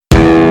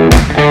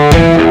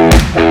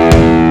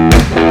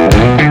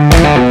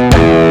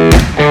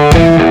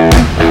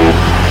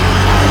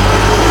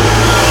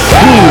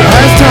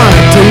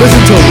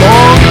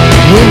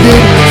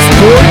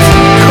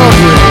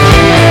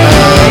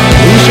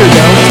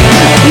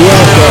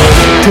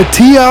to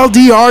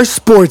TLDR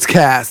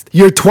Sportscast,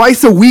 your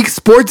twice-a-week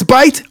sports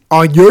bite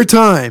on your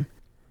time.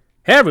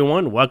 Hey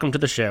everyone, welcome to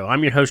the show.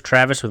 I'm your host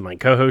Travis with my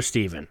co-host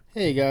Steven.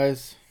 Hey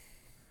guys.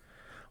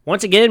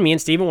 Once again, me and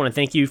Steven want to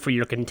thank you for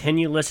your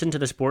continued listen to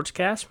the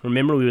Sportscast.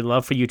 Remember, we would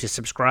love for you to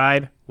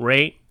subscribe,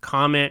 rate,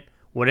 comment,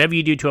 whatever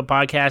you do to a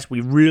podcast.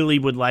 We really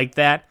would like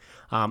that.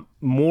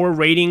 More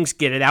ratings,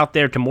 get it out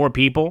there to more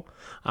people.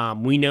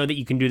 We know that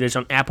you can do this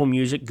on Apple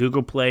Music,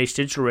 Google Play,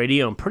 Stitcher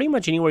Radio, and pretty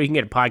much anywhere you can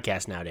get a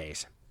podcast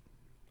nowadays.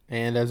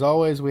 And as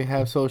always, we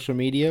have social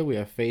media. We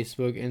have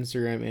Facebook,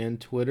 Instagram,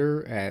 and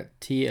Twitter at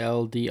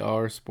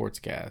TLDR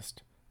Sportscast.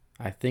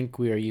 I think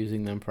we are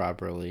using them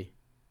properly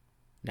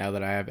now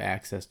that I have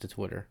access to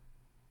Twitter.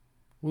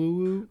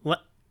 Woo woo.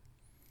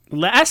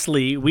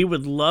 Lastly, we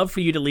would love for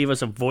you to leave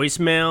us a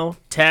voicemail,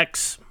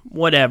 text,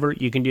 whatever.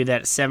 You can do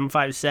that at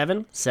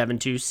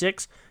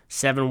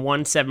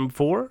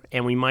 757-726-7174,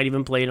 and we might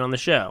even play it on the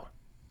show.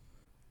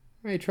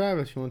 Hey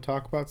Travis, you want to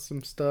talk about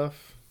some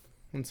stuff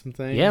and some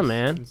things? Yeah,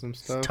 man. And some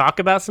stuff? Let's talk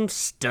about some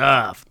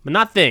stuff. But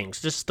not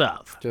things, just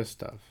stuff. Just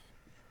stuff.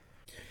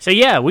 So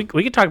yeah, we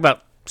could talk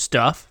about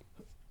stuff.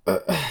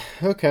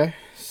 Okay.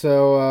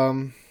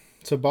 So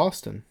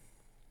Boston.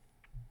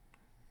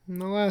 In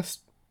the last,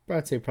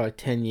 I'd say probably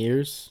 10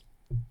 years,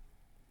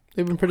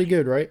 they've been pretty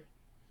good, right?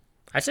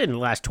 I said in the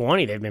last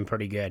 20, they've been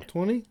pretty good.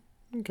 20?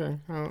 Okay.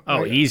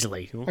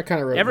 Easily. I kind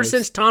of wrote ever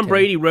since Tom 10.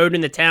 Brady rode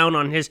into town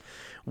on his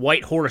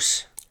white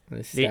horse,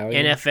 the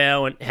Stallion.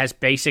 NFL has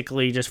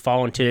basically just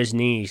fallen to his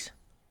knees.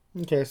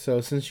 Okay, so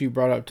since you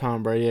brought up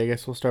Tom Brady, I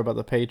guess we'll start about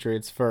the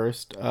Patriots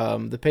first.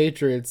 The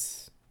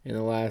Patriots in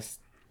the last,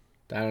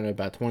 I don't know,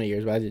 about 20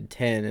 years, but I did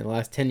 10. In the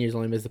last 10 years,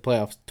 only missed the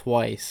playoffs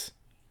twice.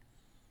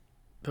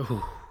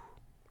 Ooh.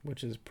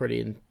 Which is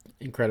pretty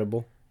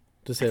incredible,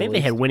 to say I think the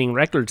they had least. winning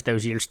records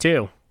those years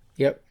too.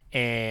 Yep.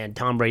 And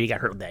Tom Brady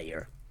got hurt that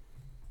year.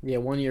 Yeah,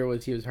 1 year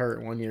he was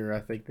hurt. 1 year, I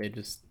think they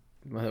just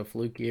had a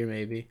fluke year,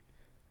 maybe.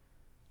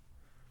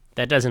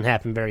 That doesn't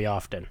happen very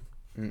often.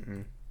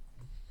 Mm-mm.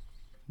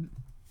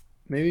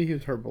 Maybe he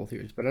was hurt both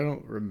years, but I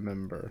don't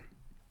remember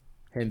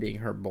him being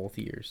hurt both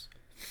years.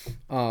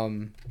 Yeah,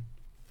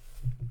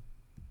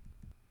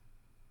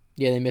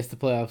 they missed the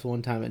playoffs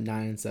one time at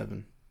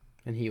 9-7,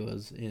 and he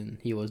was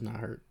not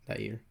hurt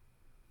that year.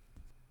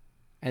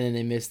 And then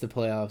they missed the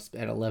playoffs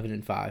at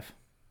 11-5,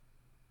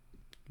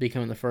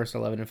 becoming the first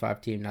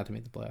 11-5 team not to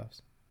make the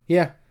playoffs.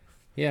 Yeah.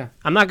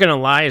 I'm not gonna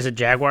lie, as a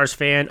Jaguars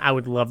fan, I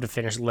would love to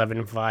finish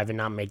 11-5 and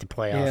not make the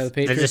playoffs. Yeah, the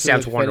Patriots that just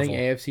sounds are wonderful.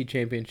 AFC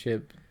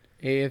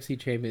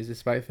champions,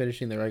 despite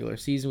finishing the regular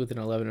season with an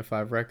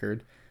 11-5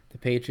 record. The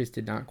Patriots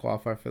did not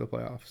qualify for the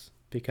playoffs,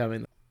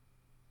 becoming.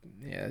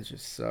 Yeah, it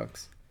just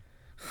sucks.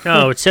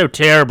 Oh, it's so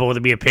terrible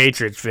to be a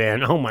Patriots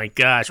fan. Oh my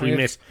gosh, we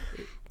missed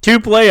 2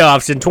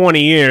 playoffs in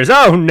 20 years.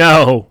 Oh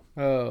no.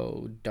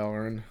 Oh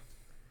darn.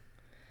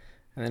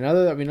 And then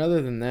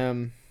other than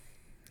them,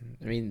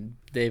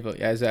 they've,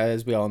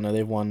 as we all know,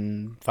 they've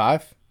won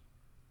 5?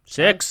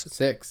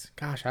 6.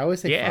 Gosh, I always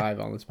say 5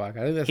 on this podcast.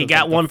 I think that's He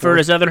got one for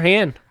his other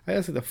hand. I think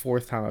that's like the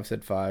 4th time I've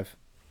said 5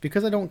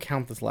 because I don't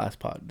count this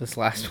last one.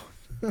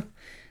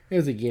 It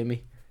was a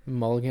gimme,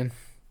 mulligan,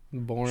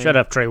 boring. Shut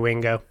up, Trey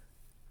Wingo.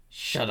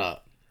 Shut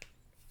up.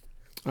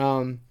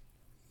 So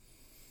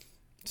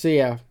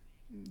yeah,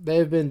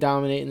 they've been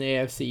dominating the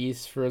AFC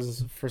East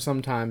for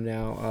some time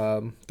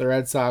now. The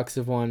Red Sox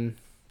have won.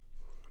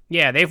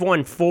 Yeah, they've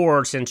won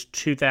 4 since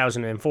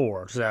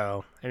 2004.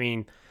 So,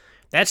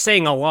 that's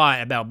saying a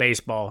lot about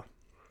baseball.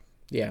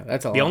 Yeah,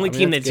 that's a lot. The only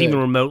team that's good. even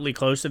remotely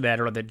close to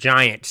that are the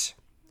Giants.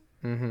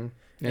 Mm-hmm.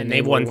 And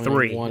they've won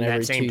 3 won in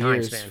every that same 2 time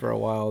years span. for a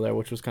while there,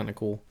 which was kind of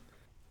cool.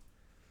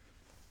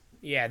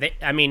 Yeah,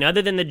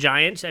 other than the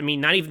Giants,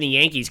 not even the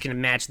Yankees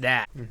can match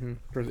that. Mm-hmm.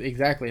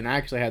 Exactly, and I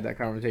actually had that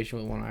conversation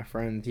with one of my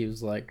friends. He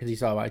was like, because he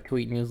saw my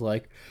tweet, and he was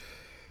like,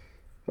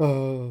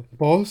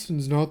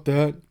 Boston's not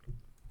that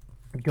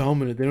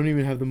dominant. They don't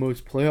even have the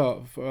most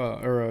playoff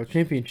or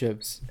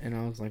championships. And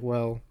I was like,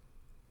 well,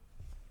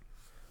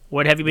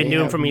 What have you been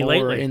doing for me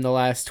lately? In the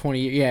last 20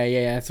 years.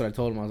 Yeah, that's what I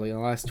told him. I was like, in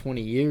the last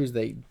 20 years,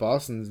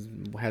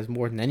 Boston has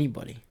more than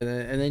anybody.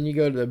 And then you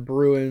go to the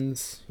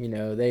Bruins.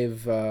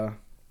 They've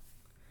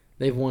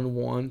won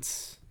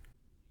once.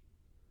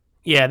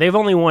 Yeah, they've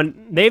only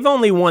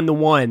won the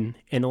one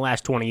in the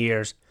last 20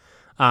 years.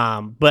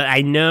 But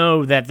I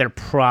know that they're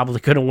probably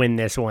going to win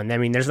this one.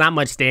 There's not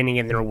much standing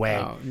in their way.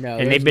 No,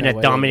 and they've been no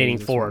a dominating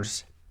way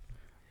force.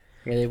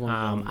 Yeah, they've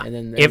won one. And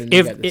then if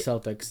you got the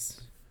Celtics,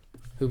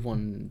 who've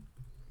won.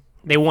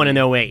 They won in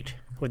 08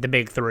 with the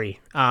big 3,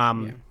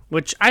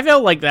 which I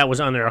felt like that was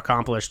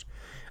underaccomplished.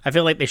 I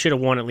feel like they should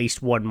have won at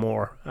least one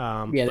more.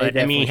 Yeah, they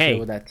definitely should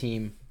with that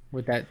team.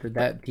 With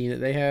that team that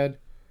they had.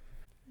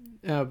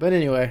 But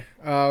anyway,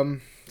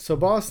 so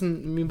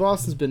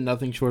Boston's been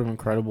nothing short of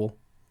incredible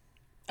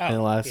in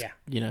the last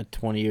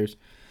 20 years.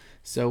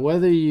 So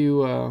whether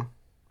you're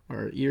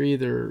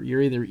either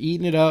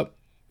eating it up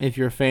if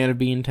you're a fan of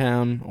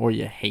Beantown or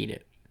you hate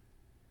it.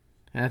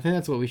 And I think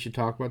that's what we should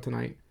talk about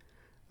tonight.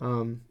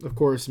 Of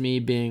course, me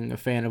being a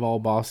fan of all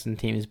Boston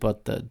teams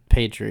but the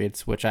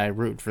Patriots, which I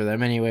root for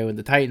them anyway when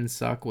the Titans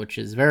suck, which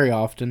is very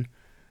often.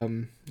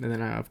 And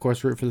then I, of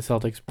course, root for the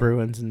Celtics,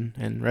 Bruins,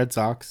 and Red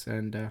Sox.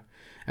 And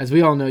as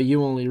we all know,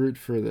 you only root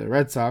for the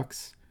Red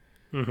Sox.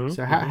 Mm-hmm.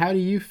 So how do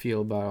you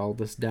feel about all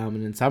this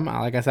dominance?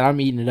 Like I said,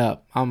 I'm eating it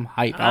up. I'm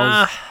hyped.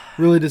 I was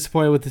really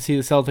disappointed to see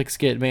the Celtics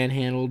get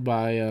manhandled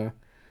by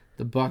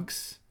the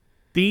Bucks.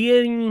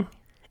 Being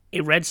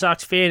a Red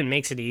Sox fan, it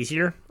makes it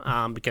easier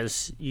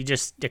because you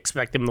just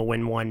expect them to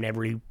win one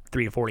every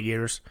 3 to 4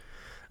 years.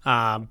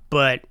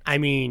 But I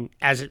mean,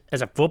 as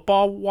a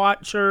football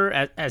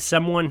watcher, as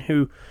someone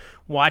who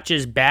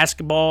watches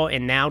basketball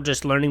and now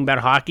just learning about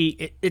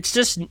hockey,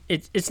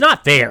 it's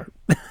not fair.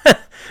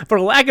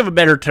 For lack of a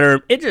better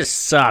term, it just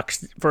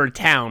sucks for a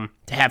town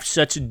to have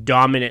such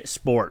dominant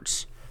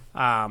sports.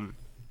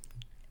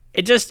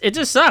 It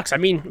just sucks. I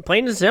mean,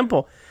 plain and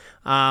simple.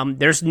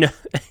 There's no.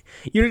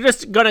 You're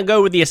just gonna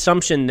go with the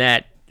assumption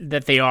that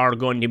they are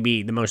going to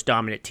be the most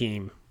dominant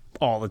team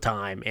all the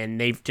time, and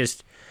they've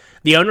just.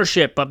 The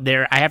ownership up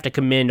there, I have to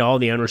commend all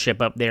the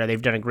ownership up there. They've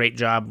done a great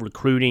job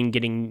recruiting,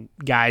 getting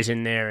guys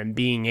in there, and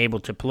being able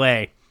to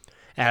play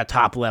at a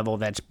top level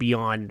that's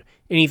beyond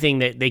anything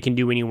that they can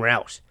do anywhere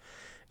else.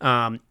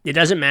 It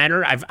doesn't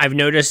matter. I've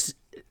noticed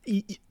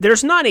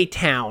there's not a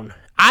town.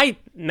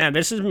 Now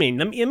this is me.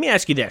 Let me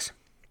ask you this.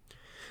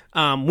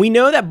 We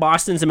know that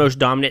Boston's the most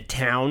dominant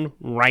town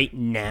right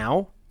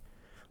now,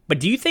 but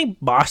do you think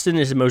Boston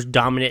is the most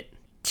dominant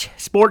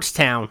sports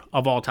town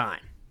of all time?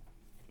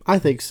 I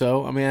think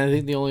so. I mean, I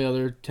think the only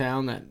other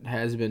town that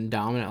has been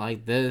dominant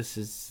like this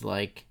is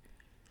like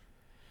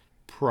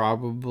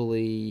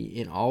probably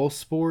in all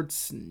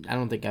sports. I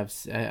don't think I've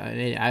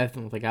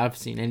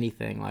seen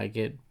anything like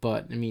it.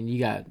 But I mean, you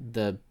got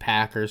the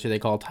Packers, who they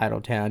call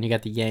Title Town. You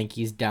got the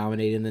Yankees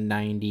dominating the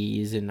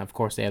 '90s, and of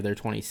course they have their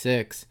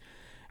 26.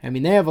 I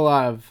mean, the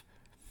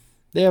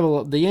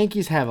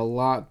Yankees have a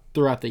lot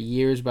throughout the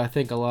years, but I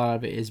think a lot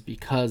of it is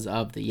because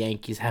of the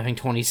Yankees having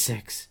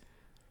 26.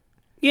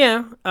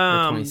 Yeah.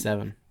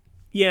 27.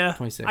 Yeah.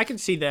 26. I can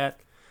see that.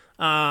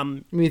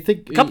 I mean,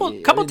 think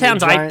couple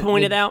towns I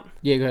pointed out.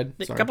 Yeah, go ahead.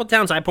 A couple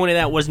towns I pointed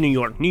out was New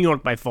York. New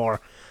York by far.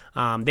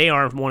 They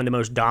are one of the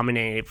most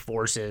dominated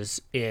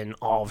forces in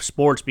all of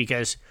sports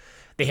because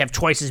they have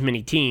twice as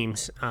many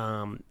teams.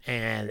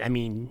 And I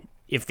mean,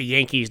 if the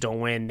Yankees don't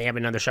win, they have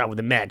another shot with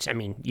the Mets. I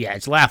mean, yeah,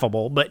 it's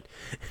laughable, but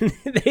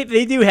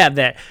they do have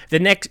that.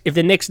 If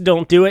the Knicks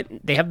don't do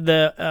it, they have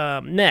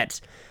the Nets.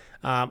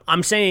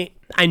 I'm saying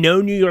I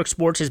know New York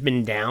sports has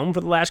been down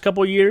for the last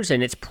couple of years,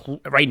 and it's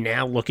right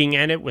now looking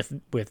at it with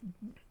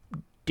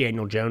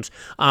Daniel Jones.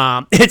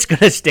 It's going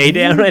to stay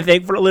down, I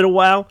think, for a little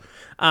while.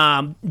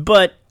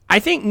 But I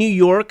think New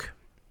York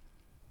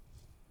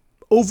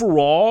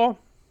overall.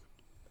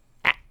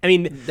 I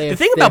mean, the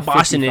thing about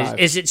Boston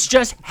is it's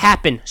just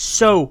happened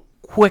so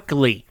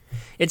quickly.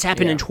 It's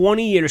happened in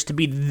 20 years to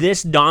be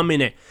this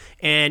dominant,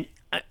 and.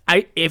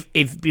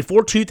 If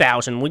before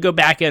 2000, we go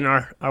back in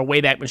our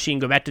Wayback Machine,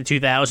 go back to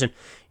 2000,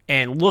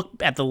 and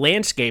look at the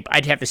landscape,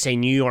 I'd have to say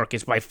New York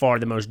is by far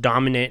the most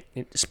dominant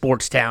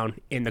sports town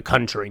in the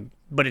country.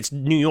 But it's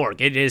New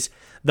York. It is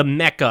the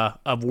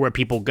mecca of where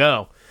people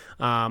go.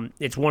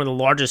 It's one of the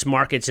largest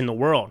markets in the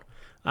world.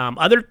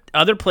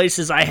 Other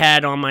places I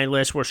had on my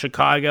list were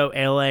Chicago,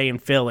 LA,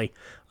 and Philly.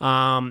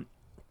 All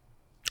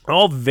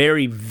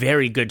very,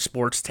 very good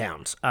sports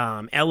towns.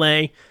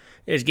 LA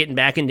is getting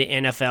back into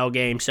NFL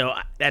games, so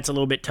that's a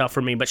little bit tough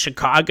for me. But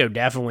Chicago,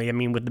 definitely. I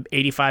mean, with the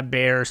 85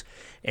 Bears,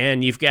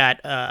 and you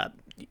got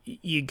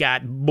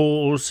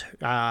Bulls,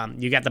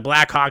 you got the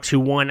Blackhawks, who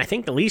won, I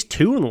think, at least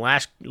 2 in the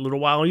last little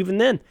while, even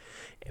then.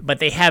 But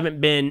they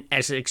haven't been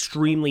as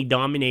extremely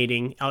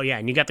dominating. Oh, yeah,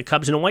 and you got the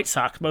Cubs and the White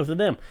Sox, both of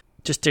them.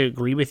 Just to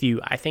agree with you,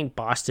 I think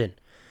Boston,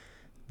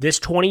 this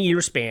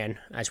 20-year span,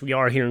 as we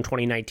are here in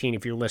 2019,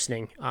 if you're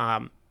listening,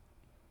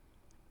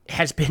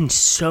 has been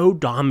so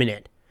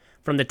dominant.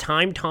 From the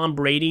time Tom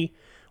Brady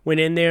went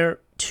in there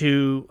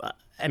to,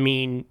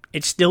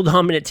 it's still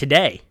dominant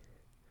today.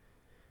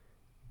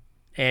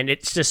 And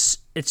it's just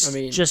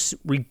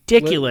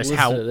ridiculous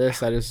listen to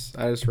this. I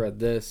just read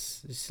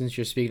this. Since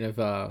you're speaking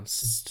of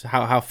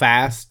how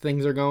fast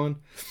things are going,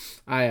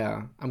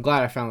 I'm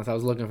glad I found this. I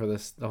was looking for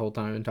this the whole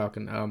time and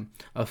talking.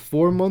 A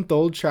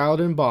 4-month-old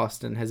child in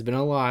Boston has been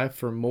alive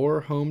for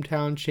more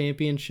hometown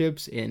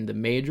championships in the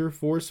major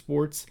 4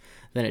 sports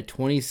than a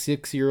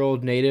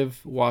 26-year-old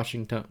native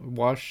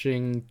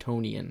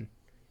Washingtonian.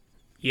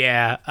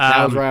 Yeah,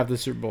 that was right after the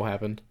Super Bowl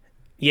happened.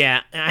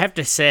 Yeah, I have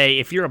to say,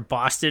 if you're a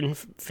Boston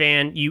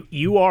fan,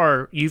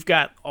 you've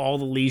got all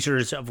the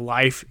leisures of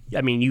life.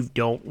 I mean, you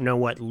don't know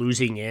what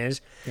losing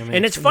is,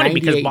 and it's funny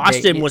because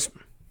Boston was.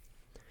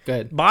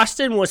 Good.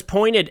 Boston was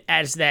pointed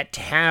as that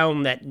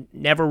town that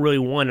never really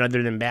won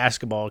other than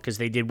basketball because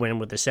they did win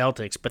with the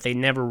Celtics, but they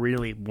never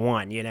really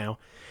won,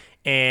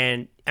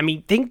 And, I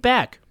mean, think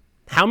back.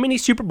 How many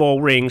Super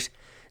Bowl rings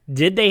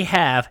did they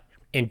have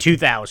in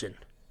 2000?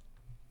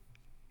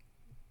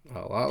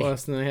 A lot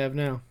less than they have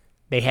now.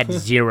 They had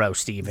 0,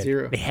 Steven.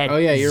 0. They had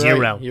you're 0.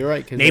 Right. You're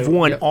right. They've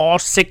won all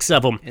 6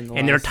 of them,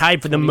 and they're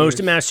tied for the most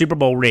amount of Super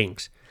Bowl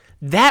rings.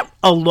 That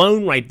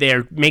alone right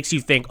there makes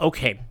you think,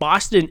 okay,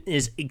 Boston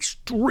is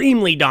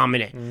extremely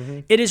dominant. Mm-hmm.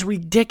 It is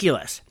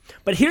ridiculous.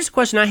 But here's the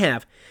question I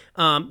have.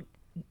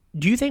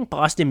 Do you think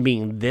Boston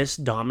being this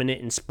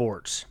dominant in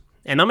sports,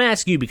 and I'm going to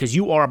ask you because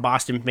you are a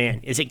Boston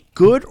fan, is it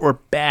good or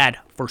bad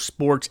for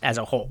sports as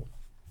a whole?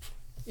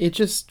 It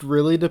just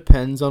really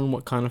depends on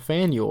what kind of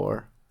fan you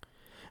are.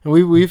 And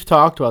we've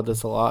talked about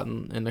this a lot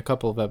in a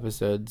couple of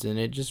episodes, and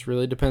it just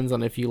really depends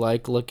on if you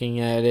like looking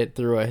at it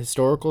through a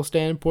historical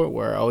standpoint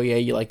where, oh yeah,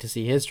 you like to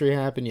see history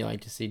happen, you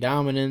like to see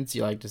dominance,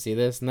 you like to see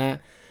this and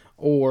that,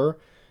 or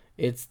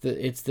it's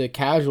the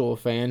casual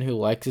fan who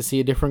likes to see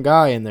a different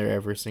guy in there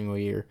every single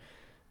year.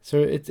 So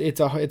it's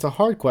a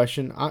hard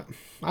question.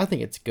 I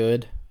think it's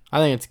good. I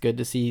think it's good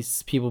to see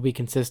people be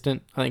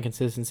consistent. I think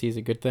consistency is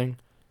a good thing.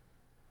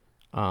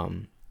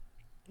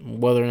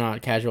 Whether or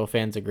not casual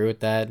fans agree with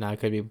that, and I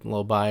could be a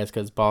little biased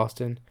because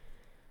Boston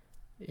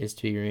is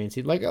to be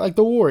remained. Like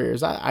the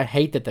Warriors, I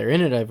hate that they're in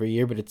it every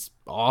year, but it's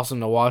awesome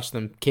to watch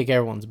them kick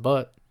everyone's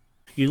butt.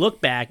 You look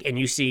back and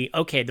you see,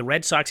 okay, the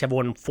Red Sox have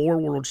won 4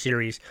 World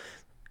Series.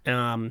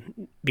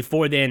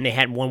 Before then, they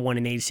hadn't won one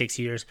in 86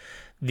 years.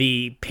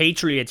 The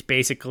Patriots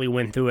basically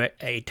went through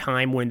a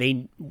time when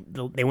they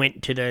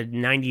went to the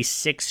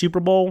 96 Super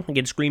Bowl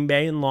against Green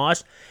Bay and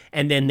lost,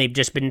 and then they've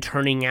just been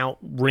turning out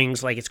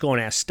rings like it's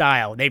going out of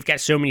style. They've got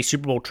so many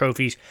Super Bowl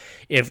trophies.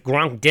 If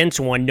Gronk dents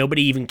one,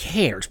 nobody even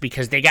cares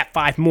because they got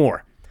 5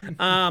 more.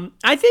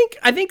 I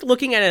think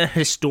looking at it in a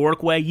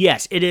historic way,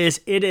 yes, it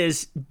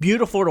is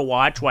beautiful to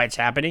watch why it's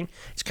happening.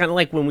 It's kind of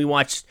like when we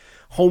watched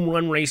home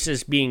run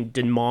races being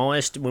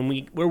demolished.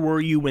 Where were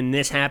you when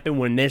this happened?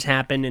 When this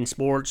happened in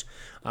sports,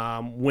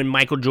 when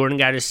Michael Jordan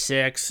got his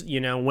 6,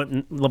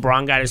 when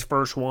LeBron got his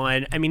first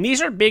one. I mean,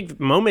 these are big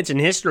moments in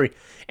history.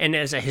 And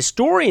as a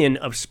historian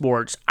of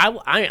sports,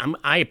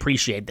 I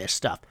appreciate this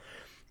stuff.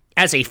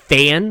 As a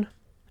fan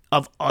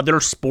of other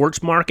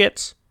sports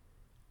markets,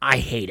 I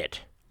hate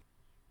it.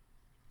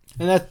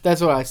 And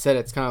that's what I said.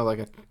 It's kind of like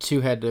a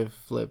two-headed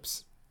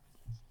flips.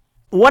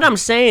 What I'm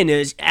saying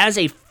is, as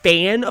a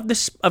fan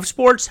of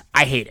sports,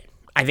 I hate it.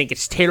 I think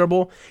it's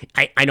terrible.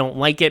 I don't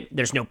like it.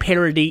 There's no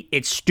parity.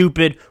 It's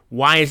stupid.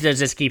 Why does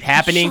this keep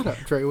happening? Shut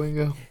up, Trey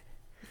Wingo.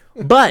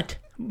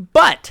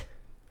 But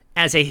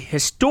as a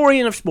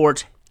historian of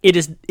sports, it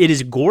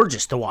is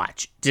gorgeous to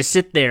watch. To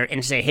sit there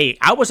and say, hey,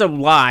 I was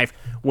alive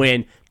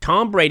when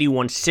Tom Brady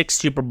won 6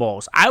 Super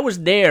Bowls. I was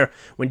there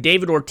when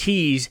David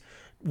Ortiz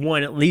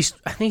won at least,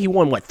 I think he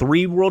won,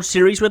 3 World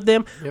Series with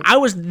them? Yep. I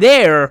was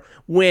there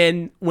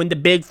when the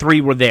big 3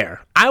 were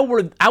there. I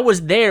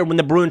was there when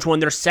the Bruins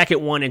won their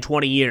second one in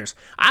 20 years.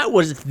 I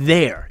was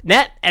there.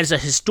 That, as a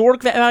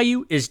historic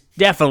value, is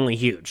definitely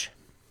huge.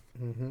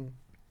 Mm-hmm.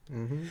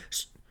 Mm-hmm.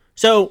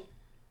 So,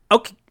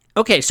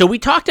 okay, so we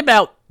talked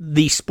about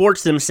the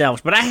sports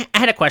themselves, but I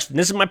had a question.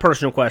 This is my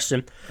personal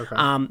question. Okay.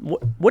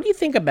 What do you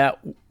think about,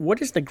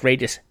 what is the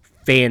greatest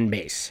fan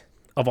base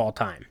of all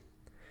time?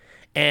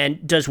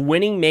 And does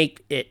winning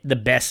make it the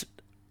best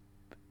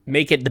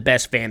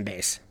fan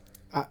base?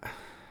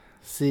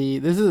 See,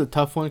 this is a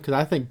tough one because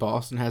I think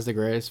Boston has the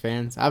greatest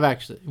fans.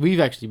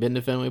 We've actually been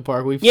to Fenway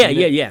Park. We've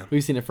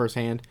seen it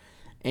firsthand.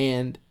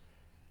 And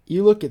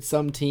you look at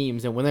some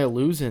teams, and when they're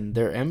losing,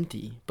 they're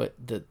empty. But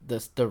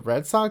the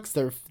Red Sox,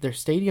 their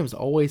stadium's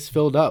always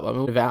filled up. I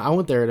mean, I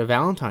went there at a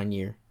Valentine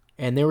year,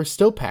 and they were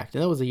still packed.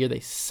 And that was a year they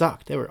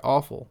sucked. They were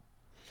awful.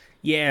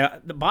 Yeah,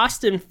 the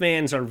Boston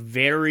fans are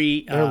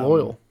very... They're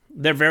loyal.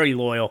 They're very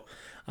loyal.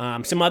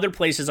 Some other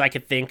places I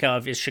could think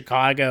of is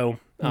Chicago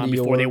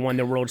before they won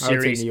the World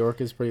Series. I would say New York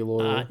is pretty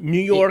loyal. New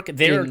York,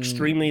 they're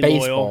extremely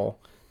loyal.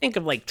 Think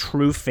of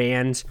true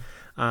fans.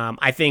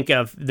 I think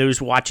of those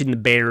watching the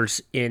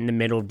Bears in the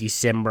middle of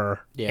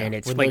December, and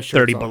it's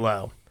 30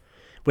 below.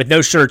 With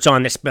those shirts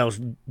on that spells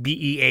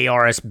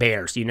Bears,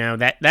 Bears.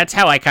 That's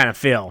how I kind of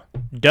feel.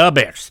 Duh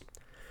Bears.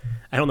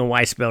 I don't know why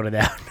I spelled it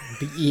out.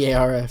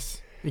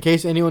 Bears. In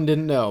case anyone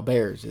didn't know,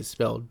 Bears is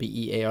spelled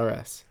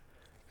Bears.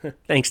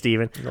 Thanks,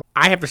 Steven.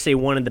 I have to say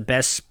one of the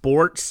best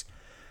sports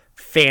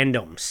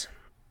fandoms,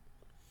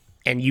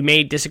 and you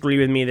may disagree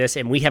with me this,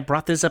 and we have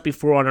brought this up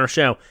before on our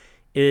show,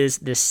 is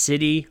the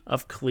city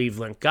of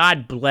Cleveland.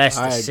 God bless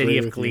the city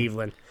of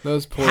Cleveland.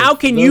 How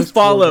can you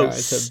follow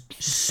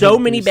so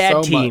many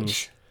bad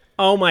teams?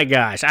 Oh my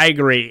gosh, I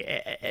agree.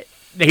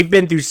 They've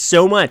been through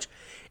so much.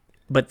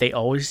 But they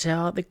always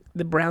sell out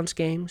the Browns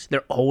games.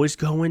 They're always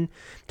going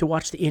to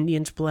watch the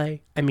Indians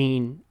play. I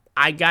mean,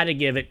 I got to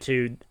give it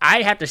to...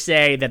 I have to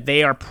say that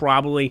they are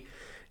probably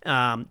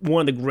one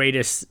of the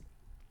greatest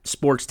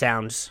sports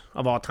towns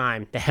of all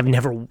time that have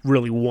never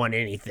really won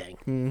anything.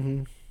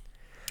 Mm-hmm.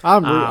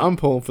 I'm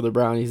pulling for the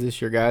Brownies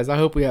this year, guys. I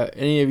hope we have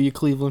any of you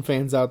Cleveland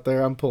fans out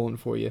there. I'm pulling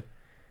for you.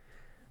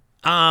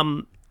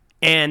 And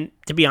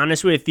to be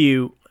honest with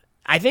you,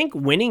 I think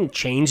winning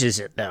changes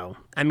it, though.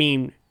 I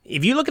mean...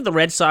 If you look at the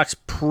Red Sox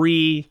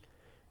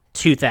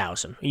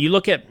pre-2000,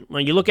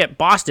 when you look at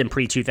Boston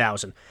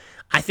pre-2000,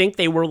 I think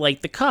they were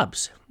like the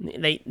Cubs.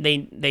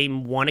 They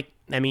won.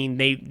 I mean,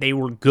 they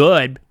were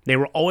good. They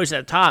were always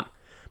at the top,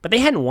 but they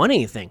hadn't won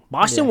anything.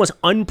 Boston was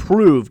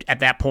unproved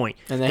at that point.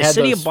 And they had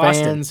those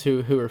fans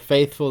who were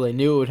faithful. They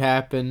knew it would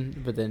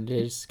happen, but then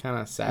they just kind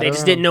of sat around. They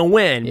just didn't know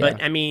when. Yeah.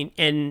 But, I mean,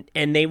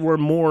 and they were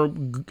more,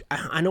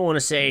 I don't want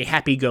to say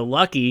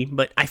happy-go-lucky,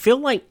 but I feel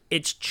like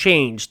it's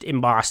changed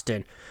in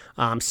Boston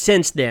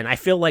since then. I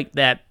feel like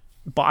that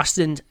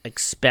Boston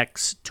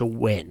expects to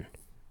win.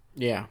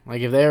 Yeah,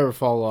 like if they ever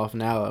fall off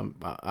now,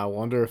 I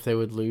wonder if they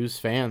would lose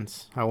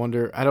fans. I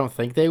don't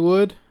think they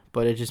would,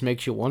 but it just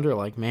makes you wonder,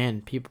 like,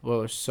 man,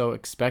 people are so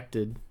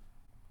expected.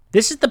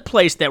 This is the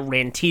place that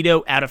ran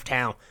Tito out of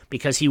town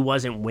because he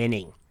wasn't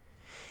winning.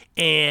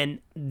 And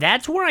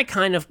that's where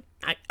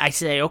I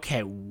say,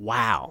 okay,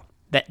 wow,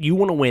 that you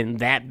want to win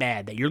that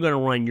bad, that you're going to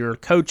run your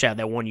coach out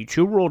that won you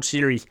 2 World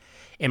Series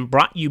and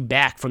brought you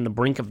back from the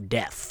brink of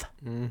death.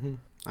 Mm-hmm.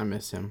 I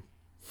miss him.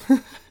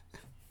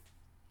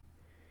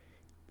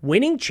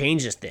 Winning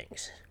changes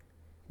things.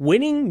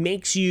 Winning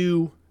makes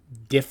you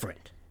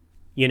different,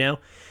 you know?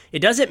 It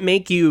doesn't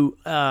make you,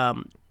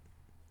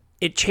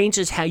 it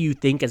changes how you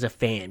think as a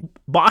fan.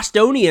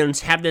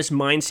 Bostonians have this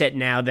mindset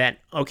now that,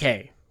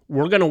 okay,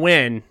 we're going to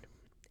win,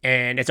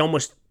 and it's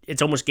almost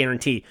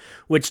guaranteed,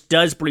 which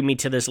does bring me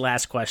to this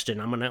last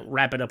question. I'm going to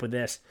wrap it up with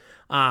this.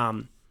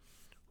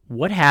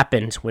 What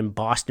happens when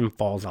Boston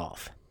falls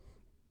off?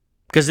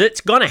 Because it's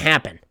going to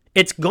happen.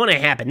 It's going to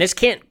happen.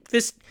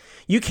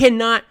 You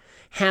cannot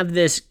have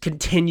this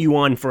continue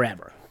on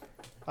forever.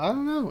 I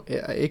don't know.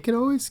 It could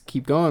always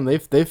keep going. They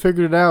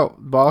figured it out.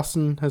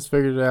 Boston has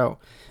figured it out.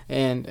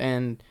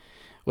 And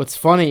what's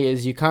funny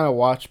is you kind of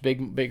watch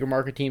bigger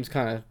market teams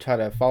kind of try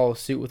to follow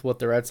suit with what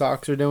the Red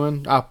Sox are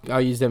doing. I'll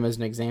use them as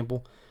an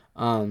example.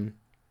 Like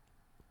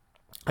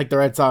the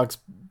Red Sox,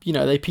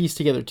 they piece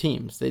together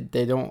teams.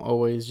 They don't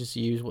always just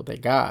use what they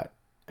got.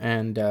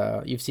 And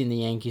you've seen the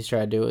Yankees try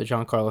to do it with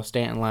Giancarlo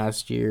Stanton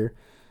last year.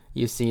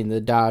 You've seen the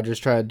Dodgers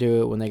try to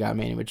do it when they got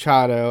Manny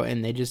Machado,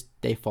 and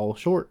they fall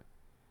short.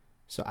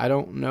 So I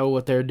don't know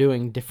what they're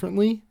doing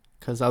differently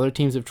because other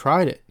teams have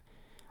tried it.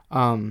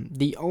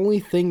 The only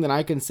thing that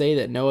I can say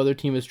that no other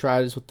team has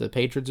tried is what the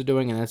Patriots are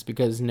doing, and that's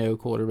because no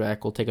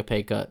quarterback will take a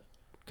pay cut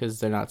because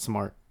they're not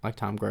smart like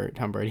Tom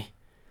Brady.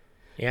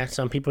 Yeah,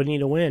 some people need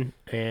to win,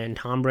 and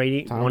Tom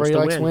Brady wants to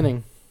likes win.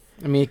 Winning.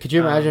 I mean, could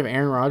you imagine if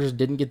Aaron Rodgers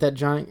didn't get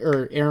that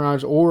Aaron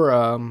Rodgers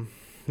or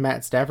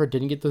Matt Stafford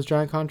didn't get those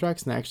giant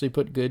contracts and actually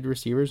put good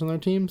receivers on their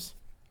teams?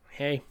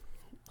 Hey,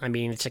 I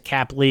mean, it's a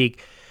cap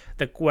league.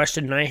 The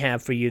question I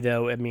have for you,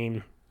 though, I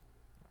mean,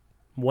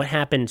 what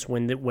happens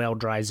when the well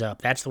dries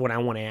up? That's what I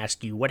want to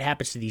ask you. What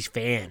happens to these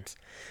fans?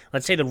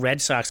 Let's say the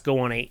Red Sox go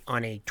on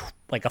a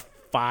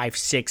 5,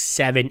 6,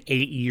 7,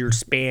 8 year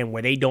span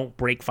where they don't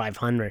break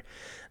 500.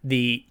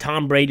 The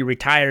Tom Brady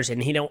retires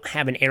and he don't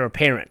have an heir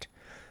apparent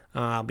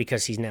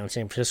because he's now in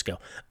San Francisco.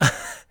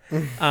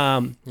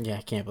 Yeah,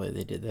 I can't believe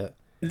they did that.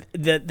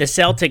 The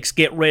Celtics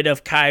get rid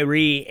of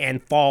Kyrie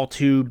and fall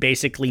to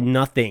basically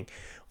nothing.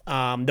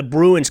 The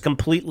Bruins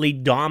completely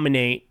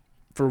dominate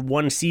for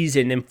one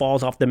season and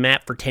falls off the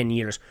map for 10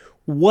 years.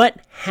 What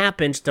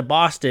happens to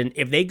Boston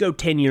if they go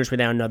 10 years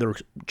without another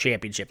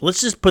championship? Let's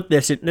just put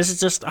this in. This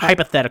is just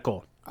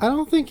hypothetical. I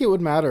don't think it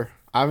would matter.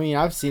 I mean,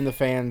 I've seen the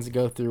fans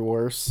go through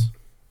worse.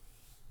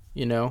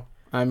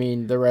 I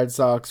mean, the Red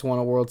Sox won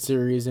a World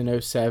Series in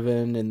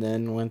 2007 and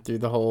then went through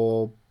the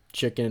whole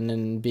chicken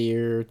and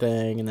beer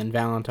thing, and then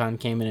Valentine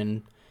came in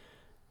and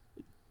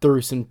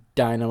threw some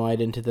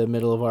dynamite into the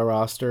middle of our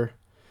roster,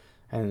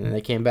 and then they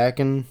came back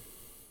and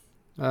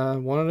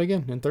won it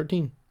again in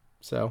 2013.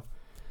 So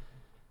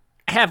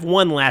I have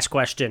one last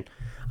question,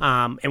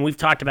 and we've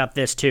talked about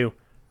this too.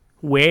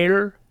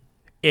 Where,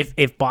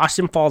 if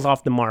Boston falls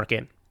off the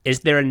market,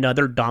 is there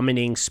another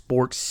dominating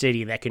sports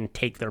city that can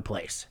take their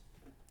place?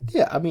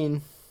 Yeah, I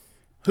mean,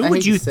 who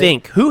would you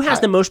think? Who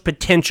has the most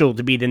potential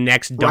to be the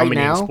next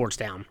dominating sports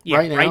town? Yeah,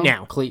 right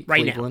now.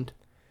 Cleveland.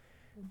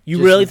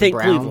 You really think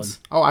Cleveland?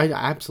 Oh, I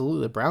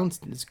absolutely.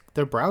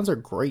 The Browns are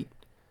great.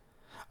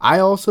 I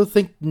also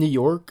think New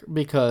York,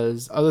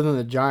 because other than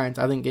the Giants,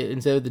 I think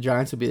instead of the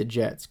Giants, it would be the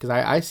Jets, because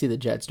I see the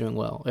Jets doing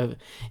well.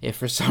 If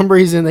for some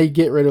reason they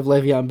get rid of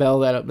Le'Veon Bell,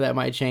 that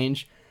might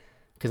change,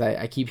 because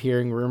I keep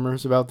hearing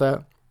rumors about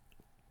that.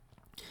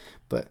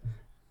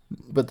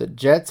 But the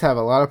Jets have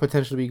a lot of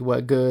potential to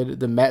be good.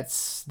 The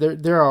Mets,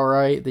 they're all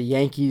right. The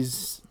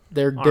Yankees,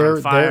 they're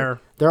on fire.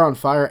 They're on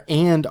fire,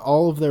 and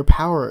all of their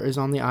power is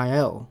on the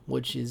IL,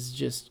 which is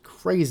just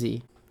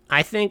crazy.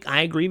 I think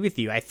I agree with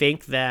you. I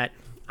think that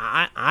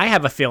I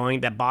have a feeling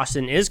that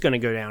Boston is going to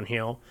go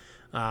downhill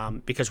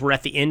because we're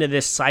at the end of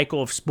this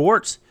cycle of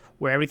sports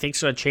where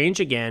everything's going to change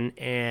again.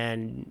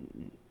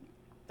 And,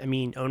 I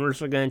mean,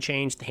 owners are going to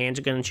change. The hands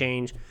are going to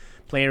change.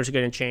 Players are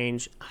going to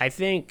change. I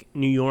think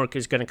New York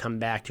is going to come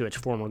back to its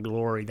former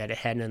glory that it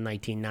had in the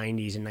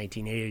 1990s and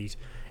 1980s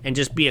and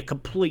just be a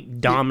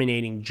complete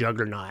dominating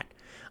juggernaut.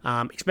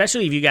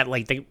 Especially if you got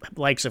like the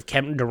likes of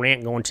Kevin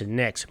Durant going to the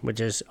Knicks, which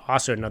is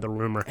also another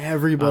rumor.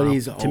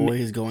 Everybody's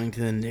always going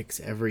to the Knicks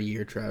every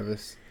year,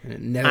 Travis. And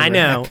it never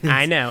happens.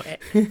 I know.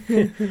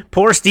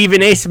 Poor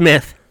Stephen A.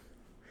 Smith.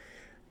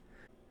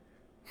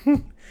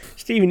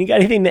 Steven, you got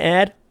anything to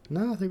add?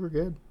 No, I think we're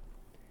good.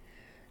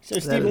 So,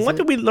 Steven, what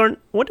did we learn?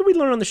 What did we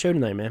learn on the show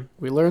tonight, man?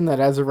 We learned that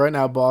as of right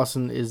now,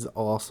 Boston is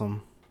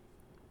awesome.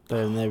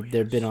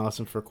 They've been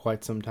awesome for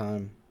quite some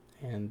time,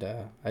 and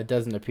it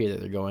doesn't appear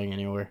that they're going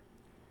anywhere.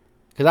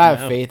 Because I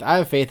have faith. I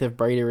have faith if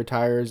Brady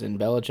retires and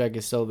Belichick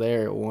is still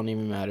there, it won't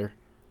even matter.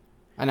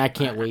 And I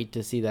can't wait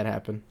to see that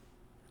happen.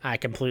 I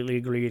completely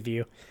agree with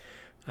you.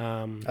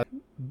 But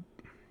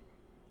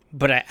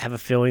I have a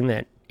feeling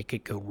that it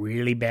could go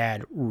really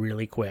bad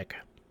really quick.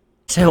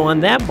 So on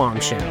that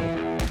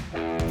bombshell,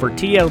 for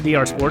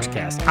TLDR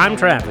Sportscast, I'm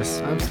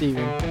Travis. I'm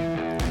Steven.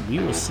 We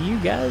will see you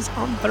guys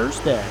on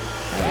Thursday.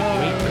 Have a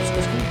great rest of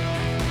this week.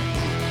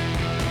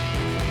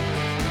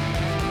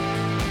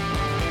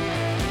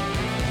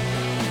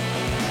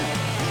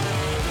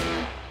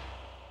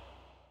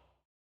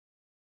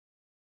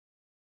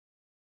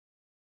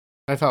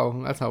 That's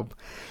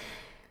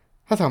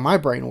how my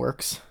brain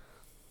works.